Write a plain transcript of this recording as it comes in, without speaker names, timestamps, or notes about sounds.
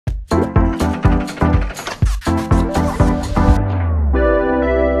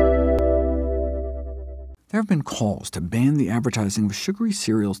have been calls to ban the advertising of sugary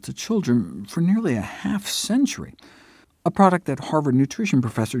cereals to children for nearly a half-century, a product that Harvard nutrition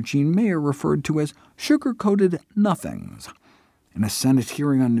professor Gene Mayer referred to as sugar-coated nothings. In a Senate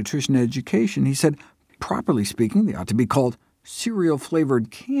hearing on nutrition education, he said, properly speaking, they ought to be called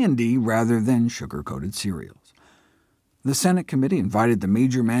cereal-flavored candy rather than sugar-coated cereals. The Senate committee invited the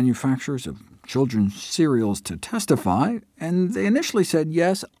major manufacturers of children's cereals to testify, and they initially said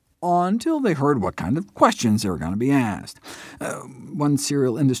yes, until they heard what kind of questions they were going to be asked. One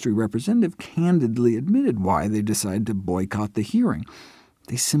cereal industry representative candidly admitted why they decided to boycott the hearing.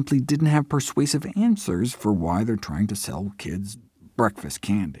 They simply didn't have persuasive answers for why they're trying to sell kids breakfast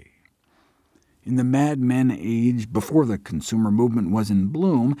candy. In the Mad Men age, before the consumer movement was in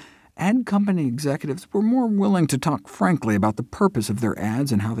bloom, ad company executives were more willing to talk frankly about the purpose of their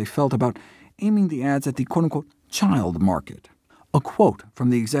ads and how they felt about aiming the ads at the quote-unquote child market. A quote from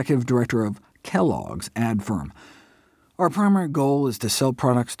the executive director of Kellogg's ad firm: "Our primary goal is to sell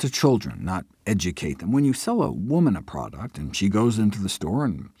products to children, not educate them. When you sell a woman a product, and she goes into the store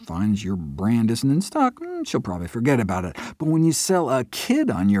and finds your brand isn't in stock, she'll probably forget about it. But when you sell a kid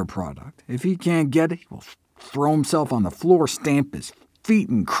on your product, if he can't get it, he will throw himself on the floor, stamp his feet,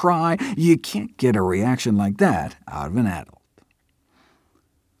 and cry. You can't get a reaction like that out of an adult."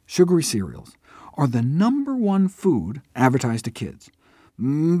 Sugary cereals are the #1 food advertised to kids.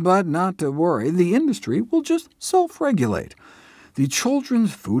 But not to worry, the industry will just self-regulate. The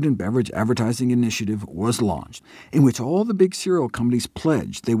Children's Food and Beverage Advertising Initiative was launched, in which all the big cereal companies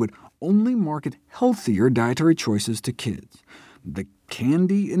pledged they would only market healthier dietary choices to kids. The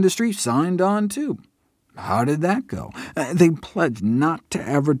candy industry signed on too. How did that go? They pledged not to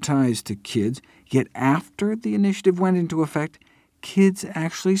advertise to kids, yet after the initiative went into effect, kids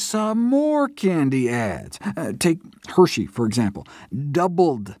actually saw more candy ads. Take Hershey, for example,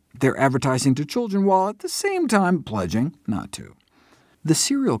 doubled their advertising to children, while at the same time pledging not to. The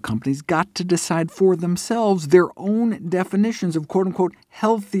cereal companies got to decide for themselves their own definitions of quote-unquote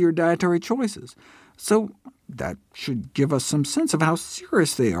healthier dietary choices. So that should give us some sense of how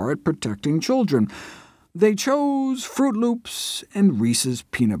serious they are at protecting children. They chose Fruit Loops and Reese's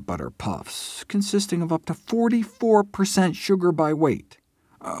Peanut Butter Puffs, consisting of up to 44% sugar by weight.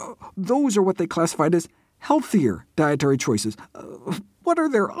 Those are what they classified as healthier dietary choices. What are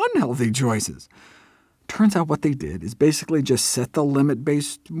their unhealthy choices? Turns out what they did is basically just set the limit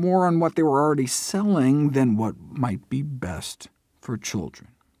based more on what they were already selling than what might be best for children.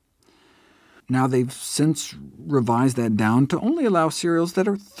 Now they've since revised that down to only allow cereals that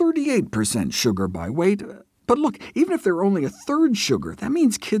are 38% sugar by weight. But look, even if they're only a third sugar, that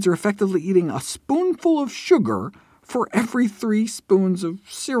means kids are effectively eating a spoonful of sugar for every 3 spoons of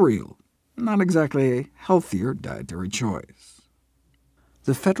cereal. Not exactly a healthier dietary choice.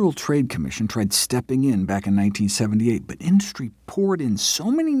 The Federal Trade Commission tried stepping in back in 1978, but industry poured in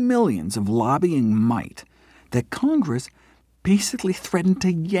so many millions of lobbying might that Congress basically threatened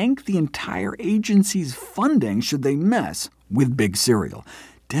to yank the entire agency's funding should they mess with big cereal,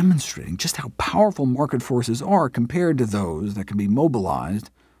 demonstrating just how powerful market forces are compared to those that can be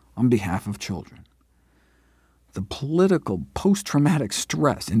mobilized on behalf of children. The political post-traumatic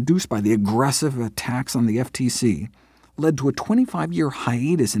stress induced by the aggressive attacks on the FTC led to a 25-year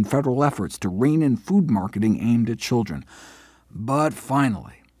hiatus in federal efforts to rein in food marketing aimed at children. But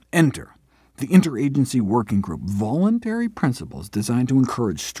finally, enter the Interagency Working Group, voluntary principles designed to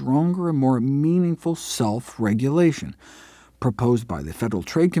encourage stronger and more meaningful self-regulation, proposed by the Federal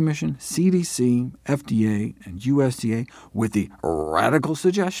Trade Commission, CDC, FDA, and USDA, with the radical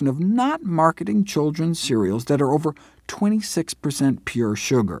suggestion of not marketing children's cereals that are over 26% pure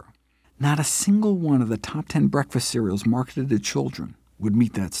sugar. Not a single one of the top 10 breakfast cereals marketed to children would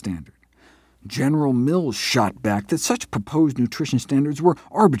meet that standard. General Mills shot back that such proposed nutrition standards were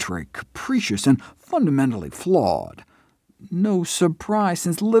arbitrary, capricious, and fundamentally flawed. No surprise,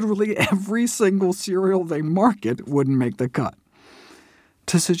 since literally every single cereal they market wouldn't make the cut.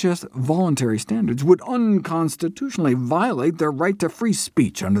 To suggest voluntary standards would unconstitutionally violate their right to free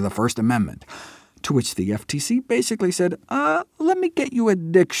speech under the First Amendment, to which the FTC basically said, let me get you a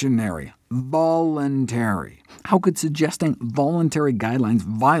dictionary. Voluntary. How could suggesting voluntary guidelines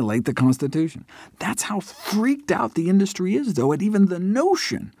violate the Constitution? That's how freaked out the industry is, though, at even the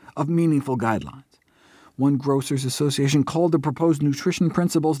notion of meaningful guidelines. One Grocers Association called the proposed nutrition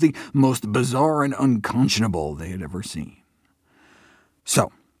principles the most bizarre and unconscionable they had ever seen.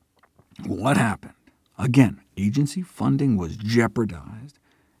 So, what happened? Again, agency funding was jeopardized,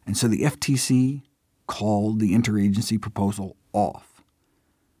 and so the FTC called the interagency proposal off.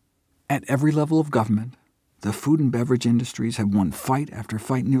 At every level of government, The food and beverage industries have won fight after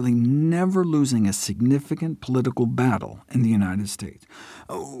fight, nearly never losing a significant political battle in the United States.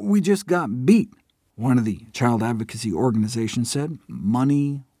 "We just got beat," one of the child advocacy organizations said.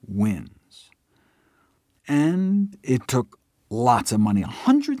 Money wins. And it took lots of money,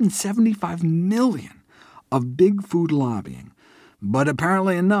 $175 million of big food lobbying, but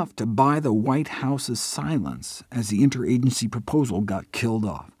apparently enough to buy the White House's silence as the interagency proposal got killed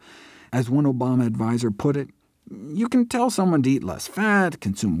off. As one Obama advisor put it, "You can tell someone to eat less fat,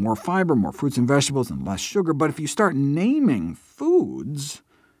 consume more fiber, more fruits and vegetables, and less sugar, but if you start naming foods,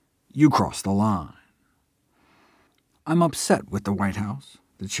 you cross the line." "I'm upset with the White House,"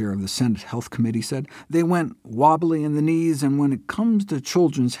 the chair of the Senate Health Committee said. "They went wobbly in the knees, and when it comes to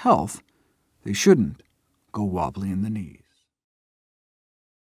children's health, they shouldn't go wobbly in the knees."